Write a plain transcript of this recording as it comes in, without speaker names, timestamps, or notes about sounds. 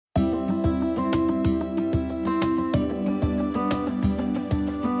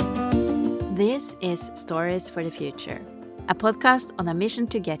This is Stories for the Future, a podcast on a mission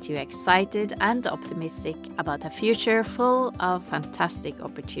to get you excited and optimistic about a future full of fantastic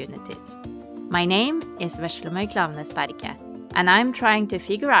opportunities. My name is Veslemøy Klaveness Berge, and I'm trying to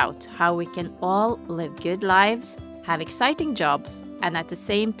figure out how we can all live good lives, have exciting jobs, and at the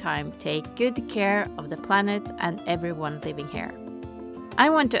same time take good care of the planet and everyone living here. I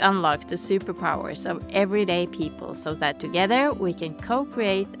want to unlock the superpowers of everyday people so that together we can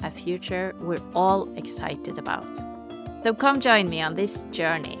co-create a future we're all excited about. So come join me on this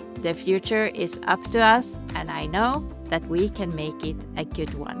journey. The future is up to us, and I know that we can make it a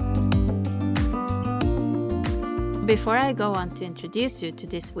good one. Before I go on to introduce you to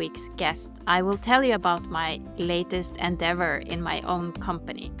this week's guest, I will tell you about my latest endeavor in my own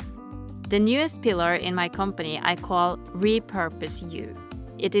company. The newest pillar in my company I call Repurpose You.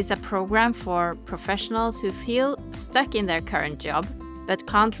 It is a program for professionals who feel stuck in their current job, but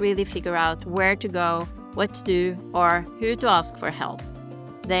can't really figure out where to go, what to do, or who to ask for help.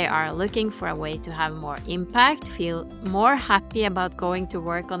 They are looking for a way to have more impact, feel more happy about going to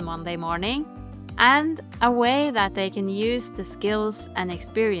work on Monday morning, and a way that they can use the skills and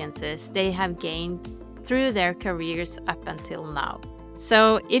experiences they have gained through their careers up until now.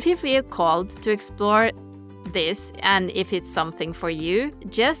 So if you feel called to explore this, and if it's something for you,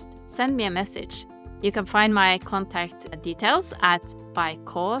 just send me a message. You can find my contact details at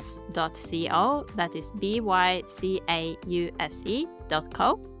bycause.co, that is bycause.co,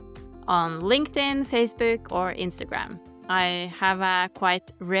 on LinkedIn, Facebook, or Instagram. I have a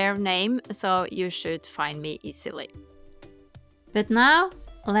quite rare name, so you should find me easily. But now,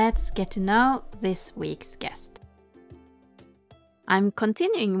 let's get to know this week's guest. I'm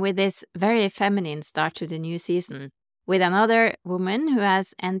continuing with this very feminine start to the new season with another woman who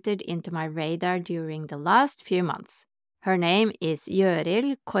has entered into my radar during the last few months. Her name is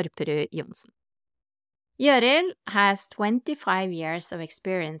Jøril Korperud Johnsen. Jøril has 25 years of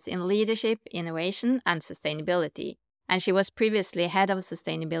experience in leadership, innovation, and sustainability, and she was previously head of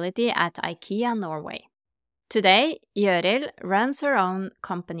sustainability at IKEA Norway. Today, Jøril runs her own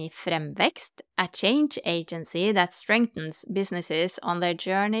company Fremvekst, a change agency that strengthens businesses on their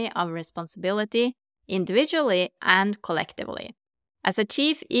journey of responsibility individually and collectively. As a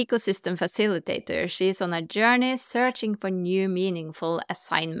chief ecosystem facilitator, she is on a journey searching for new meaningful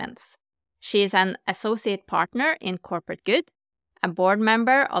assignments. She is an associate partner in Korperud, a board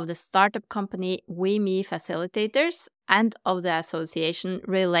member of the startup company We Facilitators, and of the association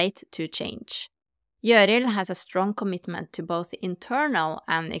Relate to Change. Jøril has a strong commitment to both internal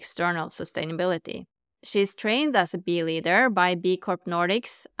and external sustainability. She is trained as a B leader by B Corp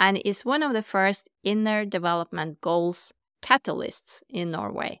Nordics and is one of the first inner development goals catalysts in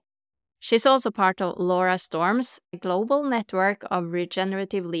Norway. She's also part of Laura Storm's global network of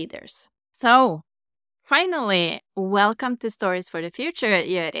regenerative leaders. So, finally, welcome to Stories for the Future,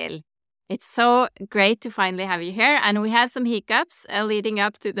 Jøril. It's so great to finally have you here, and we had some hiccups leading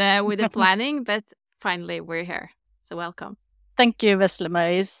up to with the planning, but finally we're here. So welcome. Thank you,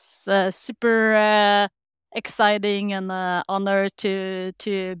 Veslemøy. It's super exciting and honor to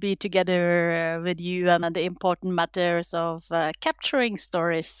be together with you and the important matters of capturing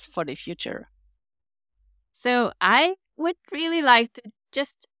stories for the future. So I would really like to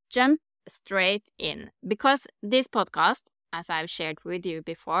just jump straight in, because this podcast, as I've shared with you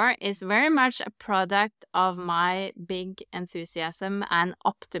before, is very much a product of my big enthusiasm and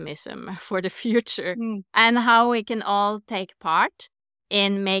optimism for the future and how we can all take part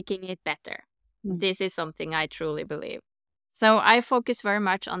in making it better. This is something I truly believe. So I focus very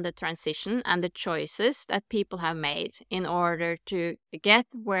much on the transition and the choices that people have made in order to get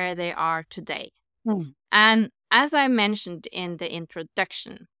where they are today. And as I mentioned in the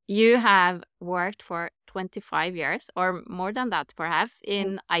introduction, you have worked for 25 years, or more than that perhaps,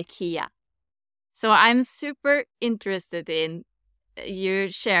 in IKEA. So I'm super interested in you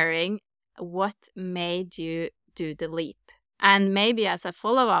sharing what made you do the leap. And maybe as a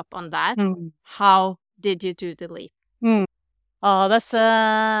follow-up on that, how did you do the leap? Oh, that's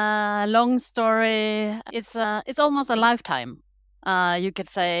a long story. It's almost a lifetime. You could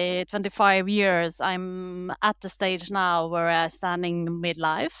say 25 years. I'm at the stage now where I'm standing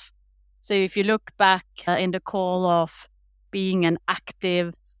midlife. So if you look back in the call of being an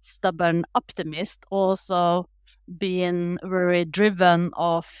active, stubborn optimist, also being very driven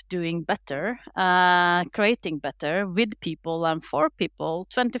of doing better, creating better with people and for people,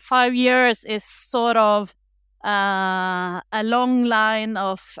 25 years is sort of a long line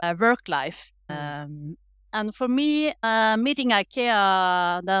of work life. And for me, meeting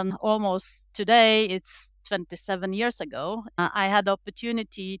IKEA then almost today, it's 27 years ago, I had the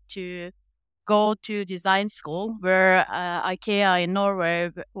opportunity to go to design school where IKEA in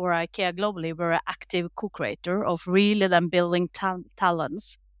Norway or IKEA globally were an active co-creator of really then building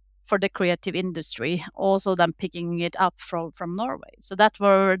talents for the creative industry, also then picking it up from Norway. So that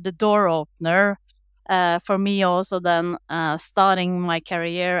were the door opener for me also then starting my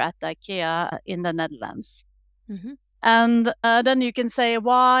career at IKEA in the Netherlands. Mm-hmm. And then you can say,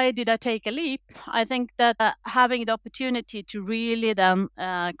 why did I take a leap? I think that having the opportunity to really then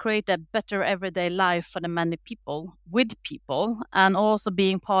create a better everyday life for the many people, with people, and also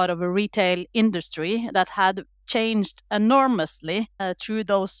being part of a retail industry that had changed enormously through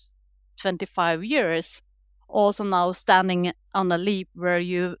those 25 years, also now standing on a leap where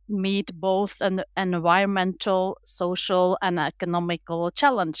you meet both an environmental, social, and economical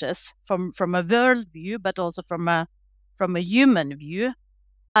challenges from a world view, but also from a human view.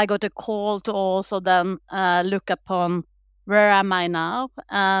 I got a call to also then look upon where am I now,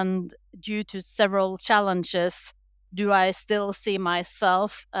 and due to several challenges, do I still see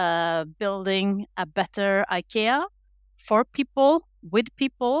myself building a better IKEA for people, with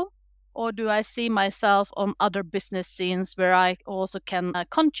people, or do I see myself on other business scenes where I also can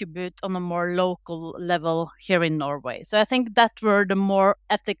contribute on a more local level here in Norway? So I think that were the more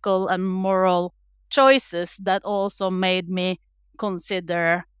ethical and moral choices that also made me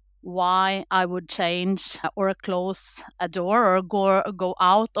consider why I would change or close a door or go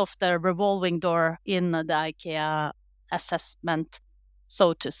out of the revolving door in the IKEA assessment,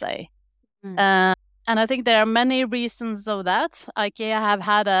 so to say. And I think there are many reasons of that. IKEA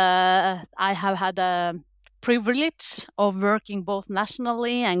I have had a privilege of working both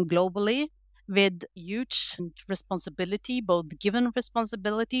nationally and globally with huge responsibility, both given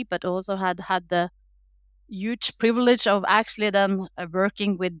responsibility, but also had the huge privilege of actually then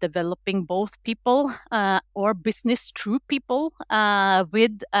working with developing both people or business through people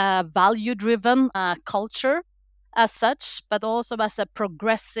with a value-driven culture as such, but also as a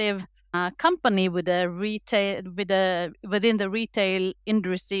progressive company with a retail within the retail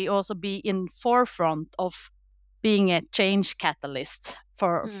industry, also be in forefront of being a change catalyst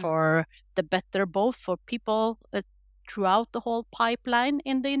for the better, both for people throughout the whole pipeline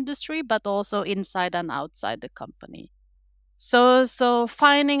in the industry, but also inside and outside the company. So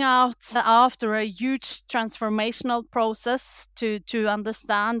finding out after a huge transformational process to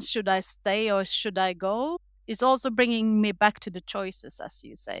understand, should I stay or should I go, is also bringing me back to the choices, as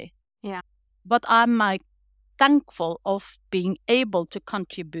you say. Yeah. But I'm thankful of being able to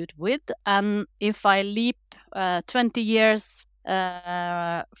contribute with, and if I leap 20 years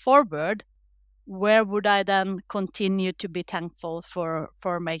forward, where would I then continue to be thankful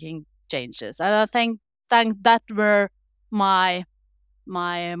for making changes? And I think that were my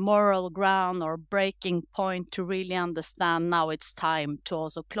moral ground or breaking point to really understand now it's time to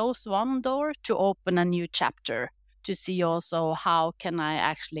also close one door to open a new chapter, to see also how can I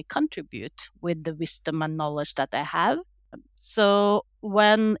actually contribute with the wisdom and knowledge that I have. So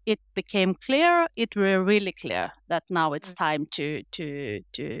when it became clear, it were really clear that now it's time to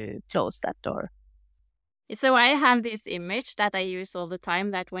close that door. So I have this image that I use all the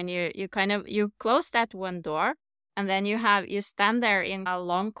time, that when you close that one door, and then you stand there in a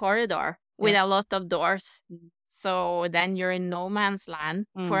long corridor with a lot of doors. So then you're in no man's land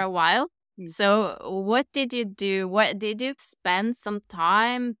for a while. So what did you do? What did you spend some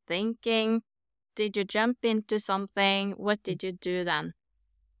time thinking? Did you jump into something? What did you do then?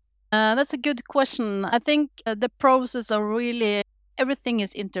 That's a good question. I think the process of really everything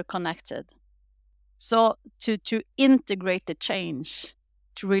is interconnected. So to integrate the change,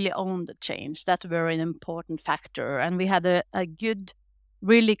 to really own the change, that's very important factor. And we had a good,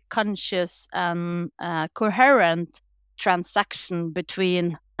 really conscious and coherent transaction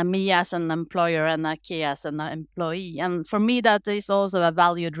between me as an employer and IKEA as an employee. And for me, that is also a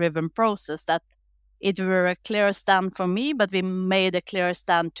value-driven process, that it were a clear stand for me, but we made a clear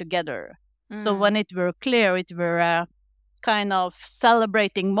stand together. So when it were clear, it were a kind of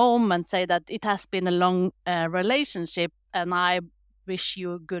celebrating moment, say that it has been a long relationship, and I wish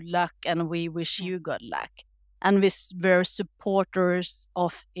you good luck and we wish you good luck. And we were supporters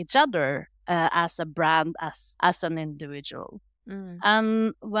of each other as a brand, as an individual.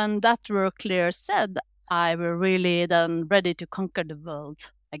 And when that were clear said, I were really then ready to conquer the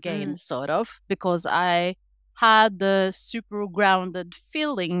world again, sort of, because I had the super grounded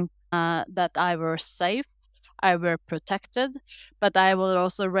feeling that I were safe, I were protected, but I was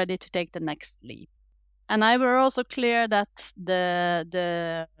also ready to take the next leap. And I were also clear that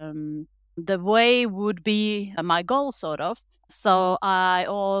the way would be my goal, sort of. So I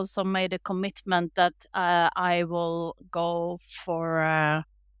also made a commitment that I will go for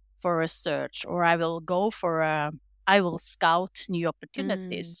for research, or I will scout new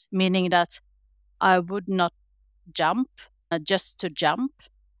opportunities, meaning that I would not jump just to jump.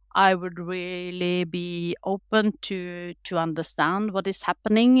 I would really be open to understand what is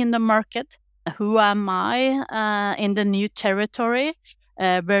happening in the market. Who am I in the new territory?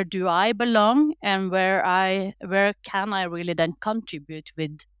 Where do I belong, and where can I really then contribute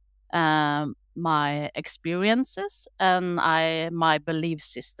with my experiences and my belief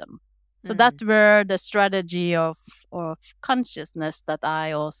system? So that were the strategy of consciousness that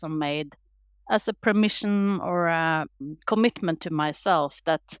I also made as a permission or a commitment to myself,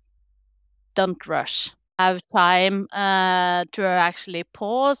 that don't rush. Have time to actually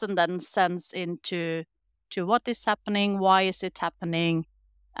pause and then sense into what is happening, why is it happening,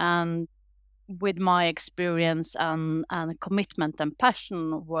 and with my experience and commitment and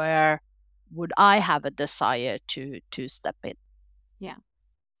passion, where would I have a desire to step in? Yeah.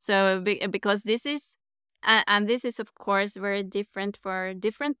 So because this is, and this is of course very different for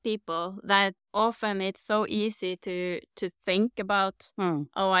different people, that often it's so easy to think about,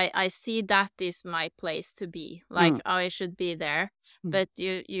 oh, I see that is my place to be, like, oh, I should be there. But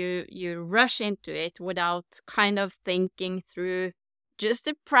you rush into it without kind of thinking through just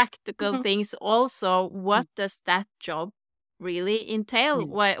the practical things also. What does that job really entail?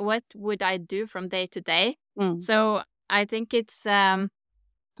 What would I do from day to day? So I think it's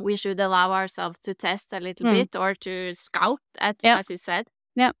we should allow ourselves to test a little bit, or to scout, as you said.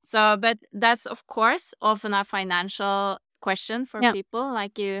 Yeah. So, but that's of course often a financial question for people.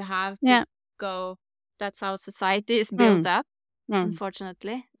 Like, you have to go. That's how society is built up,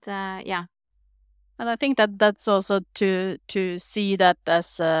 unfortunately. Yeah. And I think that's also to see that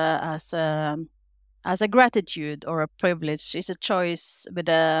as a gratitude or a privilege. Is a choice with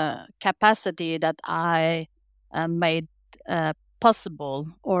a capacity that I made possible,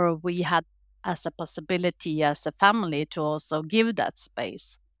 or we had as a possibility as a family to also give that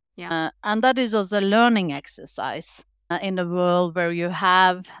space. And that is also a learning exercise in a world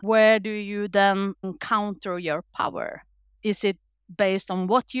where do you then encounter your power? Is it based on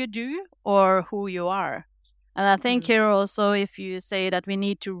what you do or who you are? And I think here also, if you say that we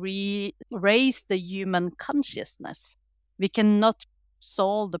need to raise the human consciousness, we cannot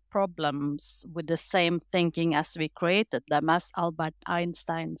solve the problems with the same thinking as we created them, as Albert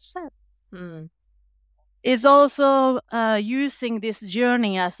Einstein said. It's also using this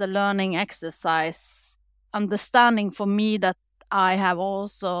journey as a learning exercise, understanding for me that I have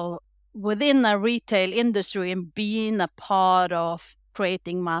also, within a retail industry, been a part of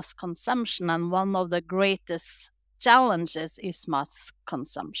creating mass consumption, and one of the greatest challenges is mass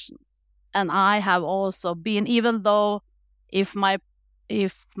consumption. And I have also been, even though if my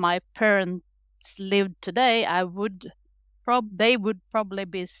parents lived today, they would probably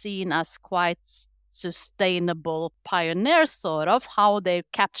be seen as quite sustainable pioneers, sort of, how they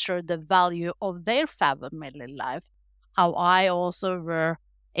captured the value of their family life, how I also were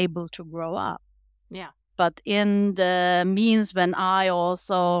able to grow up. Yeah. But in the means when I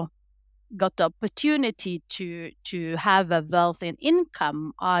also got the opportunity to have a wealth in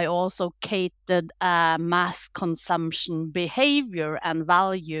income, I also catered a mass consumption behavior and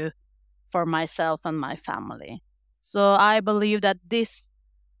value for myself and my family. So I believe that this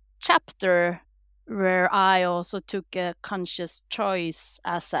chapter, where I also took a conscious choice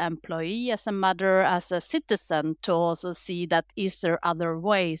as an employee, as a mother, as a citizen, to also see that is there other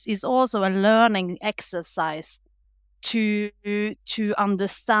ways, is also a learning exercise to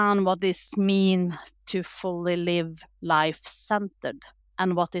understand what this means to fully live life-centered,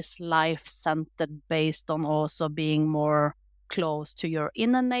 and what is life-centered based on also being more close to your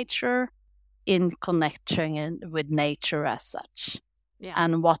inner nature, in connection with nature as such.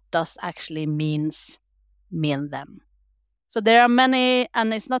 And what does actually mean them. So there are many,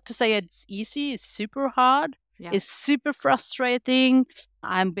 and it's not to say it's easy, it's super hard, it's super frustrating.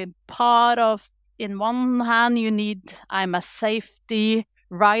 I'm been part of, in one hand I'm a safety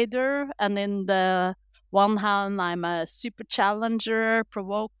rider, and in the one hand I'm a super challenger,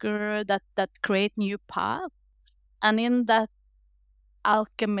 provoker, that create new paths. And in that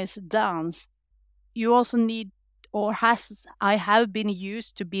alchemist dance, you also need, I have been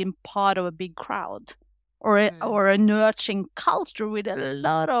used to being part of a big crowd, or a nurturing culture with a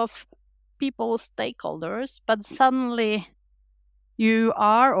lot of people, stakeholders, but suddenly you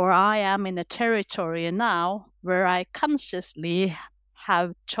are, or I am, in a territory now where I consciously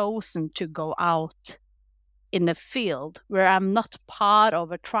have chosen to go out in a field where I'm not part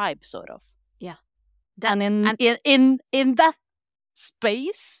of a tribe, sort of. Yeah. In that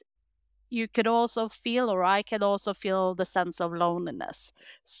space, you could also feel, or I could also feel, the sense of loneliness.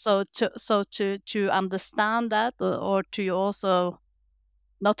 So to understand that, or to also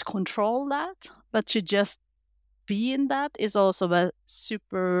not control that, but to just be in that, is also a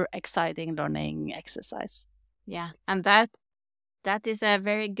super exciting learning exercise. Yeah, and that is a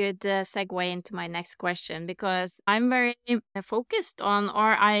very good segue into my next question, because I'm very focused on,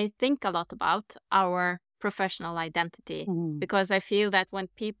 or I think a lot about our professional identity, because I feel that when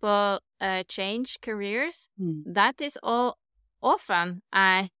people change careers, that is all often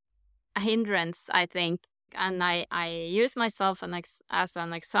a hindrance, I think. And I use myself as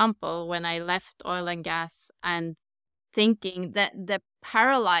an example when I left oil and gas, and thinking that the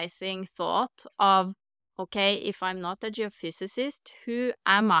paralyzing thought of, okay, if I'm not a geophysicist, who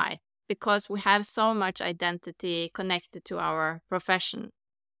am I? Because we have so much identity connected to our profession.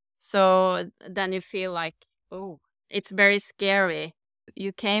 So then you feel like, oh, it's very scary.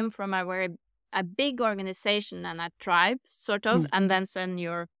 You came from a big organization and a tribe, sort of, and then suddenly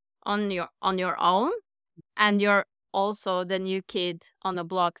you're on your own, and you're also the new kid on the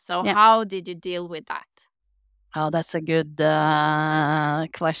block. So how did you deal with that? Oh, that's a good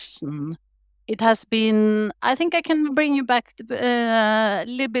question. It has been, I think I can bring you back a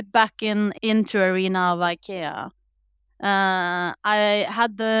little bit back into arena of IKEA. I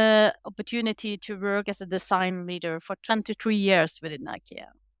had the opportunity to work as a design leader for 23 years within IKEA.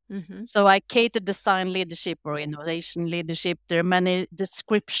 So I cater design leadership or innovation leadership. There are many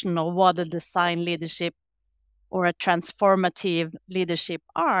descriptions of what a design leadership or a transformative leadership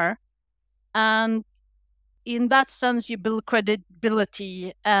are. And in that sense, you build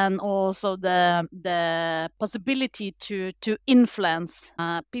credibility and also the possibility to influence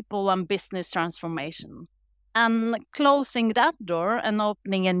people and business transformation. And closing that door and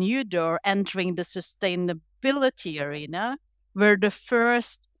opening a new door, entering the sustainability arena, were the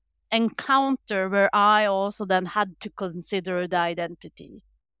first encounter where I also then had to consider the identity.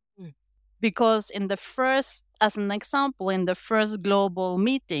 Because in the first, as an example, in the first global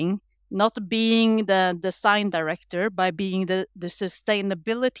meeting, not being the design director, by being the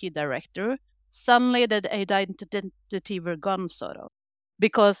sustainability director, suddenly the identity were gone, sort of.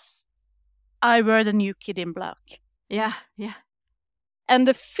 Because I were the new kid in black. Yeah. And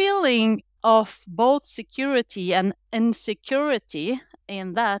the feeling of both security and insecurity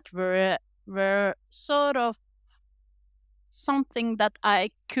in that were sort of something that I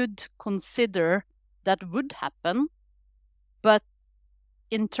could consider that would happen. But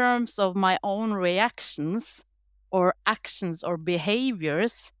in terms of my own reactions or actions or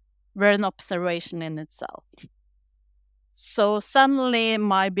behaviors, were an observation in itself. So suddenly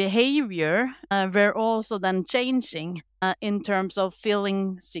my behavior were also then changing in terms of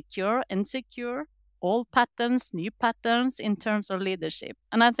feeling secure, insecure, old patterns, new patterns in terms of leadership.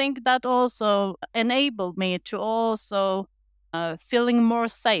 And I think that also enabled me to also feeling more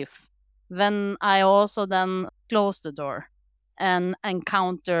safe when I also then close the door and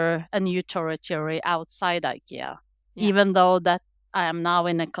encounter a new territory outside IKEA. Even though that I am now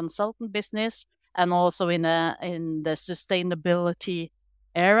in a consultant business and also in the sustainability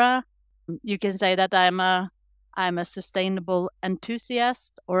era, you can say that I'm a sustainable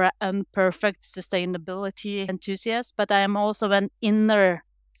enthusiast or an imperfect sustainability enthusiast, but I am also an inner.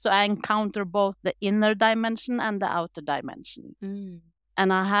 So I encounter both the inner dimension and the outer dimension.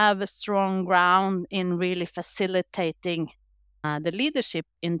 And I have a strong ground in really facilitating the leadership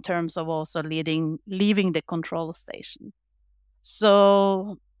in terms of also leaving the control station.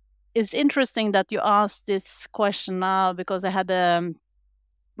 So it's interesting that you asked this question now, because I had a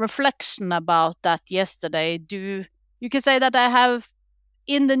reflection about that yesterday. You could say that I have,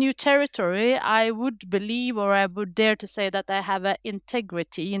 in the new territory, I would believe, or I would dare to say that I have an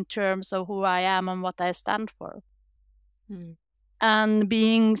integrity in terms of who I am and what I stand for. And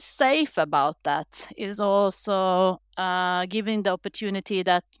being safe about that is also giving the opportunity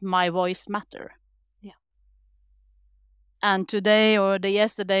that my voice matter. And today or the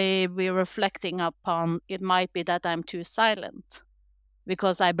yesterday, we're reflecting upon, it might be that I'm too silent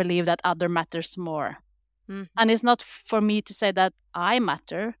because I believe that other matters more. And it's not for me to say that I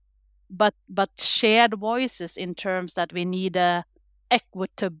matter, but shared voices in terms that we need a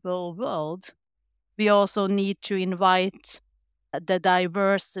equitable world. We also need to invite the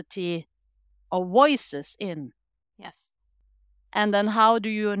diversity of voices in. Yes. And then how do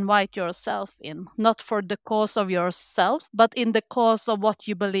you invite yourself in? Not for the cause of yourself, but in the cause of what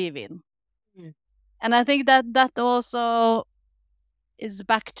you believe in. And I think that also is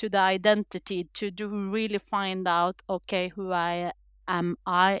back to the identity, to really find out, okay, who am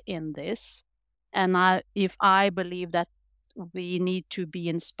I in this? And if I believe that we need to be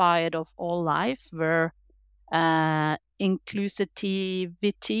inspired of all life, where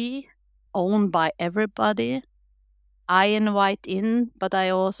inclusivity owned by everybody. I invite in, but I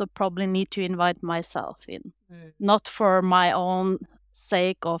also probably need to invite myself in. Not for my own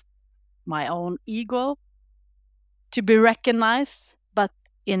sake of my own ego to be recognized, but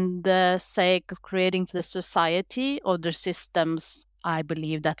in the sake of creating the society or the systems I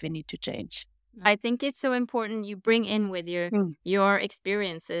believe that we need to change. I think it's so important you bring in with you your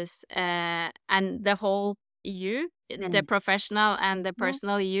experiences and the whole you, the professional and the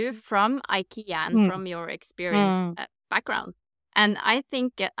personal you from IKEA and from your experience background. And I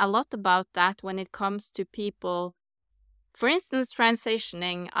think a lot about that when it comes to people, for instance,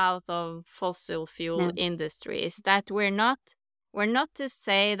 transitioning out of fossil fuel industries, that we're not to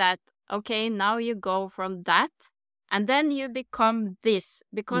say that, okay, now you go from that and then you become this,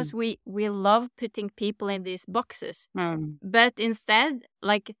 because we love putting people in these boxes. But instead,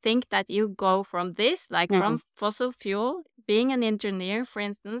 like, think that you go from this, like from fossil fuel, being an engineer, for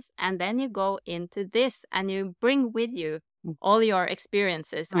instance, and then you go into this and you bring with you all your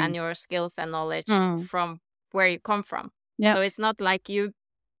experiences and your skills and knowledge from where you come from. Yeah. So it's not like you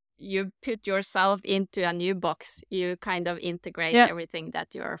put yourself into a new box. You kind of integrate everything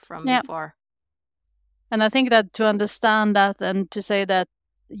that you're from before. And I think that to understand that and to say that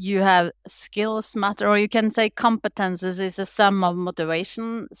you have skills matter, or you can say competences is a sum of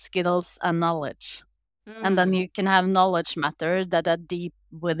motivation, skills, and knowledge. And then you can have knowledge matter that are deep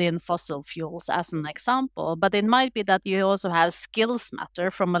within fossil fuels as an example. But it might be that you also have skills matter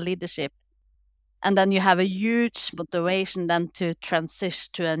from a leadership. And then you have a huge motivation then to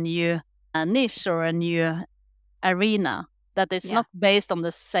transition to a new niche or a new arena that is not based on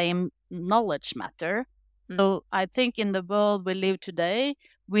the same knowledge matter. So I think in the world we live today,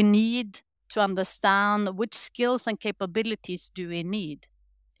 we need to understand which skills and capabilities do we need.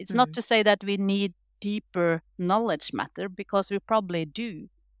 It's not to say that we need deeper knowledge matter, because we probably do,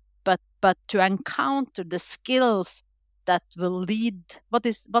 but to encounter the skills that will lead. What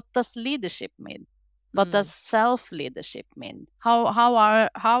does leadership mean? What does self-leadership mean? How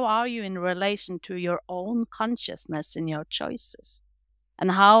are you in relation to your own consciousness in your choices?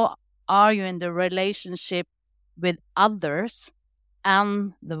 And how are you in the relationship with others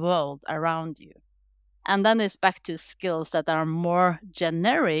and the world around you? And then it's back to skills that are more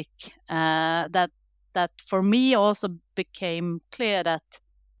generic, that for me also became clear that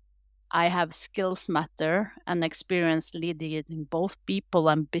I have skills matter and experience leading in both people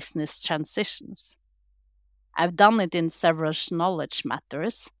and business transitions. I've done it in several knowledge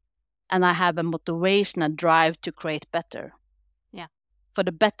matters, and I have a motivation and drive to create better. Yeah. For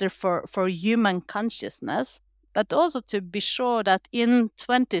the better for human consciousness, but also to be sure that in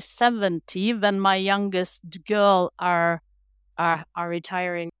 2070, when my youngest girl are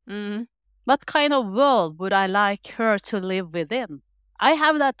retiring, what kind of world would I like her to live within? I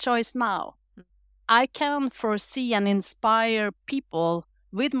have that choice now. I can foresee and inspire people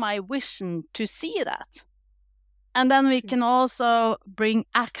with my vision to see that. And then we can also bring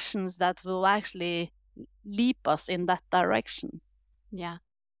actions that will actually leap us in that direction. Yeah.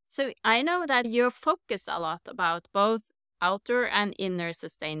 So I know that you're focused a lot about both outer and inner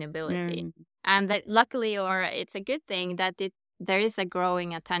sustainability. And that luckily, or it's a good thing that there is a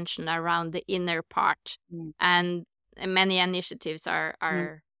growing attention around the inner part. And many initiatives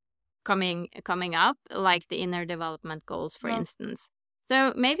are coming up, like the inner development goals, for instance.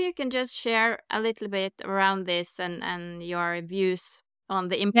 So maybe you can just share a little bit around this and your views on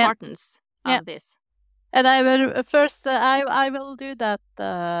the importance of this. And I will first. I will do that,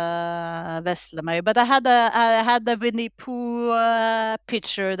 Veslemøy. But I had a Winnie Pooh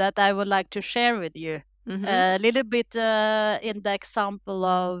picture that I would like to share with you. A little bit in the example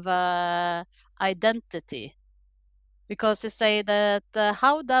of identity, because they say that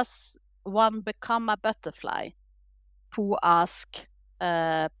how does one become a butterfly? Pooh asked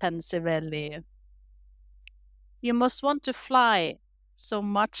pensively. You must want to fly so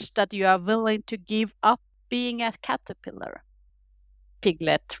much that you are willing to give up being a caterpillar.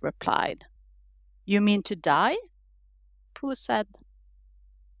 Piglet replied. You mean to die? Pooh said.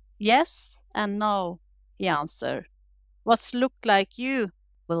 Yes and no, he answered. What's looked like you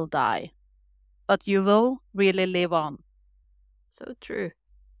will die, but you will really live on. So true.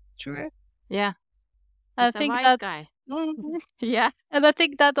 True. Yeah. I He's think a wise that guy. yeah, and I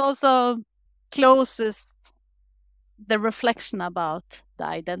think that also closes the reflection about the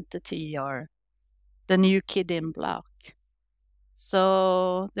identity or the new kid in black.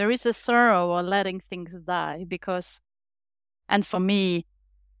 So there is a sorrow of letting things die because, and for me,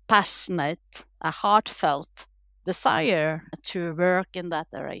 passionate, heartfelt desire to work in that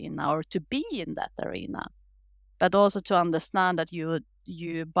arena or to be in that arena, but also to understand that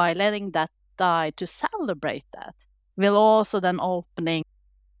you by letting that die, to celebrate that, will also then opening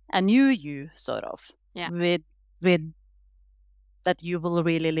a new you, sort of, with that you will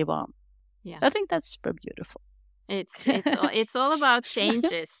really live on. Yeah. I think that's super beautiful. It's all about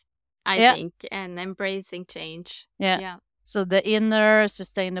changes, I think, and embracing change. Yeah. So the inner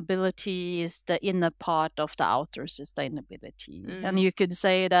sustainability is the inner part of the outer sustainability. And you could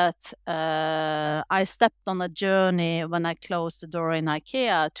say that I stepped on a journey when I closed the door in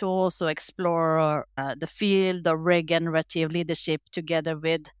IKEA to also explore the field of regenerative leadership together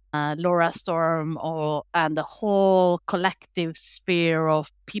with Laura Storm and the whole collective sphere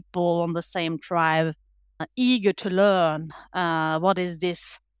of people on the same tribe, eager to learn what is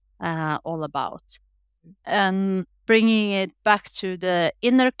this all about. And bringing it back to the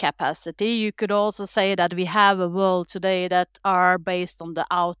inner capacity, you could also say that we have a world today that are based on the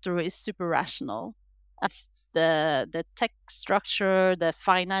outer is super rational. That's the tech structure, the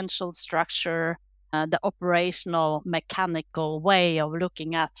financial structure, the operational mechanical way of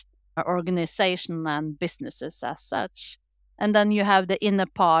looking at organization and businesses as such. And then you have the inner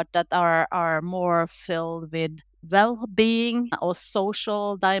part that are more filled with well-being or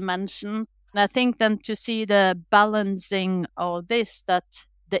social dimension. And I think then to see the balancing of this, that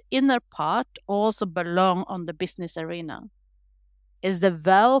the inner part also belong on the business arena, is the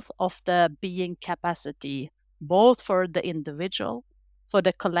wealth of the being capacity, both for the individual, for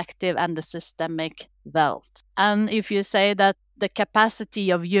the collective, and the systemic wealth. And if you say that the capacity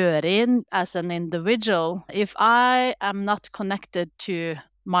of Jøril as an individual, if I am not connected to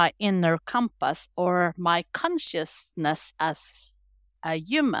my inner compass or my consciousness as a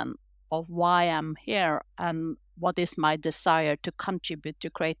human of why I'm here and what is my desire to contribute to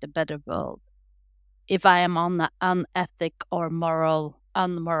create a better world, if I am on an unethic or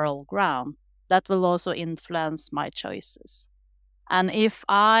unmoral ground, that will also influence my choices. And if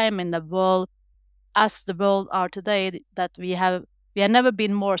I'm in the world, as the world are today, that we have never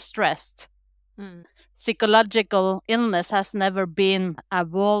been more stressed. Psychological illness has never been a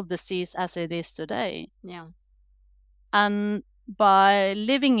world disease as it is today. Yeah. And by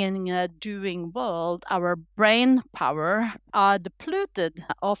living in a doing world, our brain power are depleted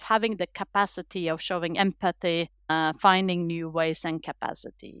of having the capacity of showing empathy, finding new ways and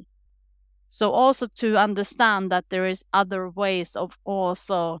capacity. So also to understand that there is other ways of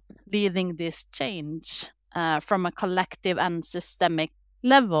also leading this change from a collective and systemic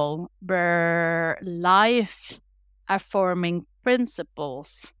level, where life affirming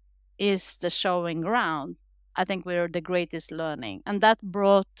principles is the showing ground. I think we're the greatest learning. And that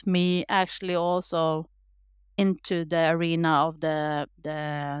brought me actually also into the arena of the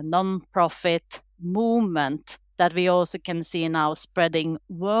non-profit movement that we also can see now spreading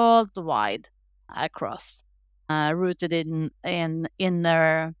worldwide across, rooted in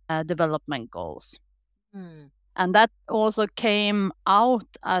inner development goals. And that also came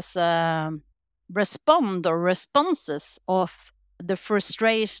out as a responses of the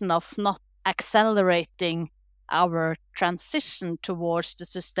frustration of not accelerating our transition towards the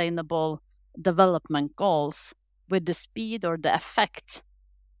sustainable development goals with the speed or the effect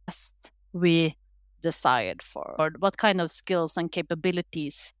as we desired for. Or what kind of skills and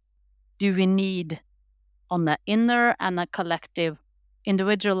capabilities do we need on the inner and a collective,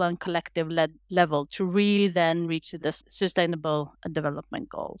 individual and collective level to really then reach the sustainable development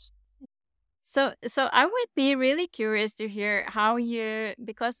goals? So I would be really curious to hear how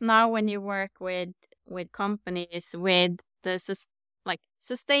because now when you work with companies with the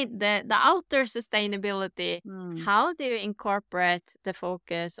outer sustainability, how do you incorporate the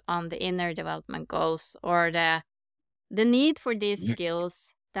focus on the inner development goals or the need for these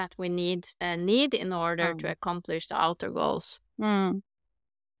skills that we need in order to accomplish the outer goals?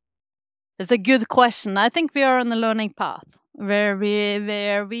 It's a good question. I think we are on a learning path where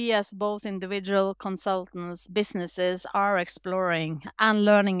we as both individual consultants, businesses are exploring and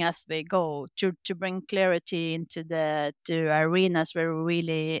learning as we go to bring clarity into the arenas where we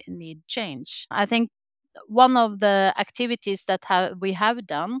really need change. I think one of the activities that we have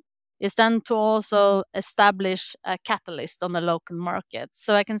done is then to also establish a catalyst on the local market.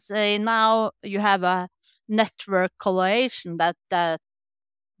 So I can say now you have a network collaboration that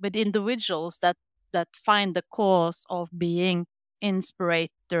with individuals that find the cause of being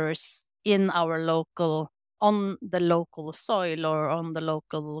inspirators in our on the local soil or on the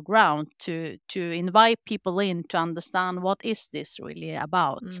local ground to invite people in to understand what is this really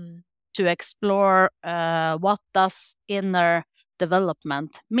about, to explore what does inner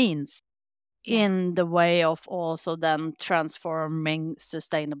development means. in the way of also then transforming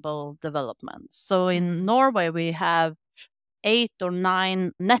sustainable development. So in Norway, we have 8 or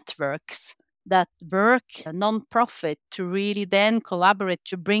 9 networks that work non-profit to really then collaborate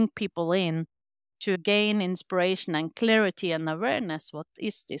to bring people in to gain inspiration and clarity and awareness. What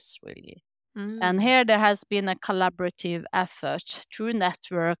is this really? And here there has been a collaborative effort through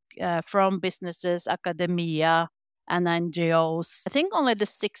network from businesses, academia, and NGOs. I think only the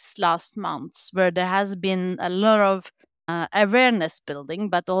 6 last months where there has been a lot of awareness building,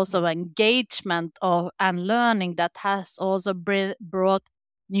 but also engagement and learning that has also brought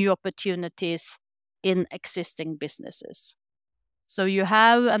new opportunities in existing businesses. So you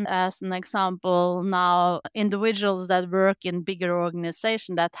have, as an example now, individuals that work in bigger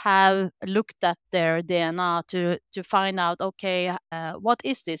organizations that have looked at their DNA to find out, okay, what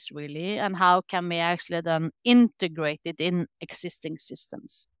is this really, and how can we actually then integrate it in existing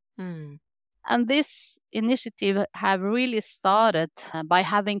systems? And this initiative have really started by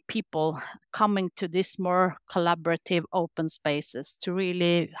having people coming to this more collaborative open spaces to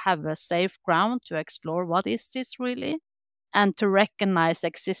really have a safe ground to explore what is this really, and to recognize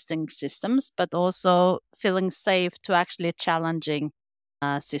existing systems, but also feeling safe to actually challenging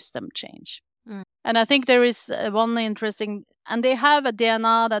system change. And I think there is one interesting, and they have a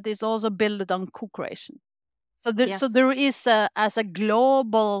DNA that is also built on co-creation. So there is as a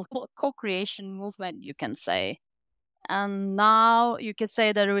global co-creation movement, you can say. And now you can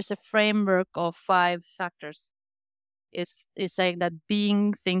say that there is a framework of 5 factors. Is saying that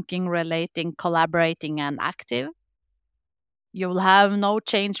being, thinking, relating, collaborating, and active. You will have no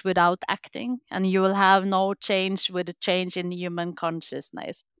change without acting, and you will have no change with a change in human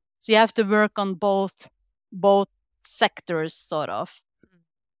consciousness. So you have to work on both sectors, sort of.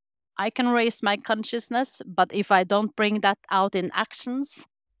 I can raise my consciousness, but if I don't bring that out in actions,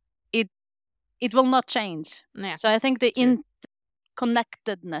 it will not change. Yeah. So I think the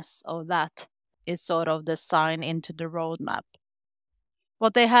interconnectedness of that is sort of the sign into the roadmap.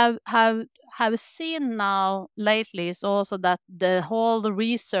 What they have seen now lately is also that the whole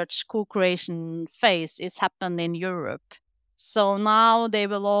research co-creation phase is happening in Europe. So now they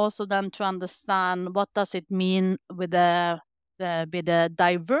will also then to understand what does it mean with a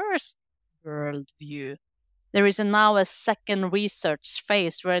diverse worldview. There is now a second research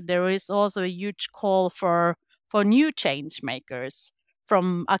phase where there is also a huge call for new change makers,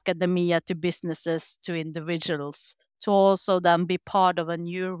 from academia to businesses to individuals, to also then be part of a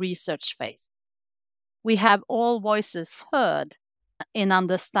new research phase. We have all voices heard in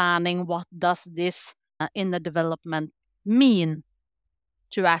understanding what does this in the development mean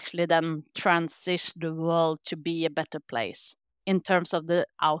to actually then transition the world to be a better place in terms of the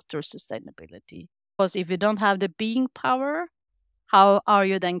outer sustainability. Because if you don't have the being power, how are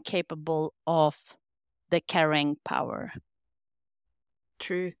you then capable of the carrying power?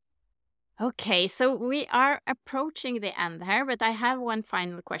 True. Okay, so we are approaching the end here, but I have one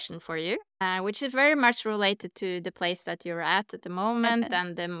final question for you, which is very much related to the place that you're at the moment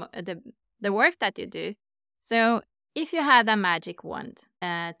and the work that you do. So if you had a magic wand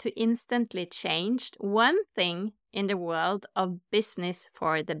to instantly change one thing in the world of business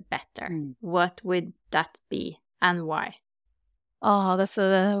for the better, what would that be and why? Oh, that's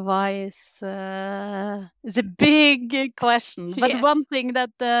a wise. It's a big question, but one thing that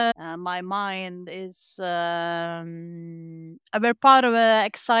my mind is, we're part of an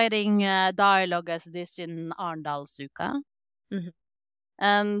exciting dialogue as this in Arendalsuka,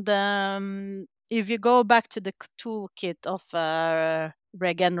 and if you go back to the toolkit of a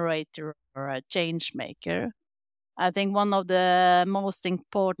regenerator or a change maker, I think one of the most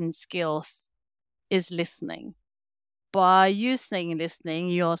important skills is listening. By using listening,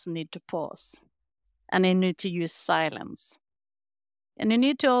 you also need to pause, and you need to use silence. And you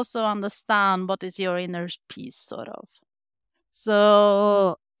need to also understand what is your inner peace, sort of.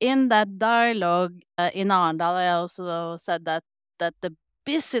 So in that dialogue in Arendal, I also said that the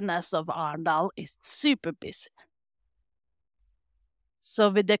busyness of Arendal is super busy. So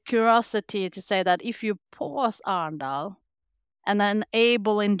with the curiosity to say that if you pause Arendal and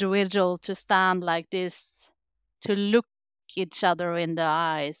enable individual to stand like this, to look each other in the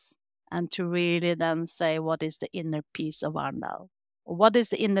eyes, and to really then say, what is the inner peace of Arendal? Or what is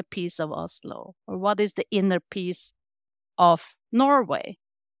the inner peace of Oslo? Or what is the inner peace of Norway?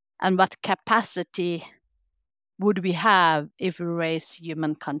 And what capacity would we have if we raise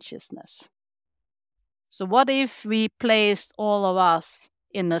human consciousness? So what if we placed all of us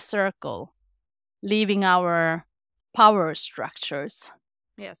in a circle, leaving our power structures,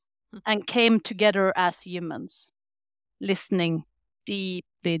 and came together as humans, listening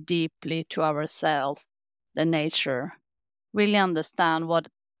deeply, deeply to ourselves, the nature, really understand what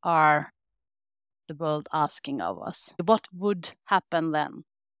are the world asking of us. What would happen then?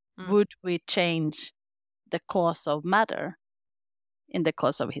 Would we change the course of matter in the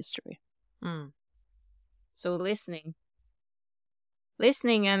course of history? So listening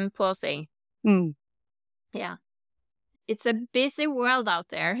and pausing. Yeah. It's a busy world out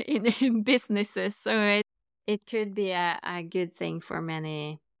there in businesses, so it could be a good thing for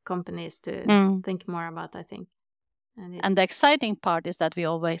many companies to think more about, I think. And the exciting part is that we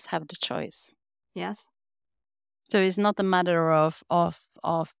always have the choice. Yes. So it's not a matter of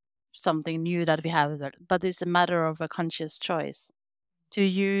something new that we have, but it's a matter of a conscious choice to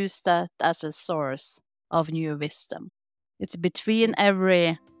use that as a source of new wisdom. It's between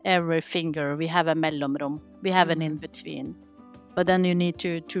every finger we have a mellomrom, we have an in-between. But then you need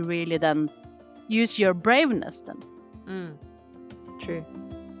to really then use your braveness then. True.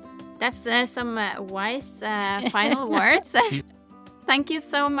 That's some wise final words. Thank you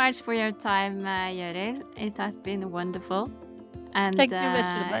so much for your time, Jøril. It has been wonderful. And thank you,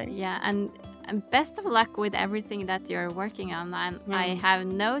 Wesley. Yeah, and best of luck with everything that you're working on. And I have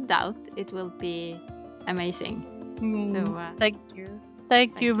no doubt it will be amazing. So thank you.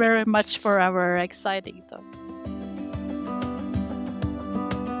 Thank you very much for our exciting talk.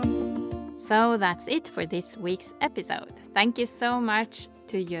 So that's it for this week's episode. Thank you so much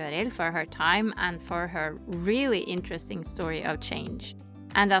to Jøril for her time and for her really interesting story of change.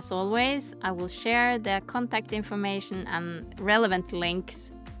 And as always, I will share the contact information and relevant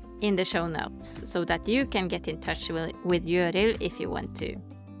links in the show notes so that you can get in touch with Jøril if you want to.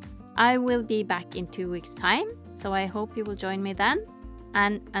 I will be back in 2 weeks' time, so I hope you will join me then.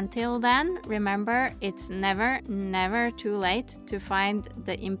 And until then, remember, it's never, never too late to find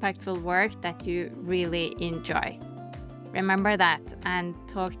the impactful work that you really enjoy. Remember that, and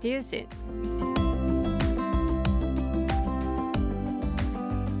talk to you soon.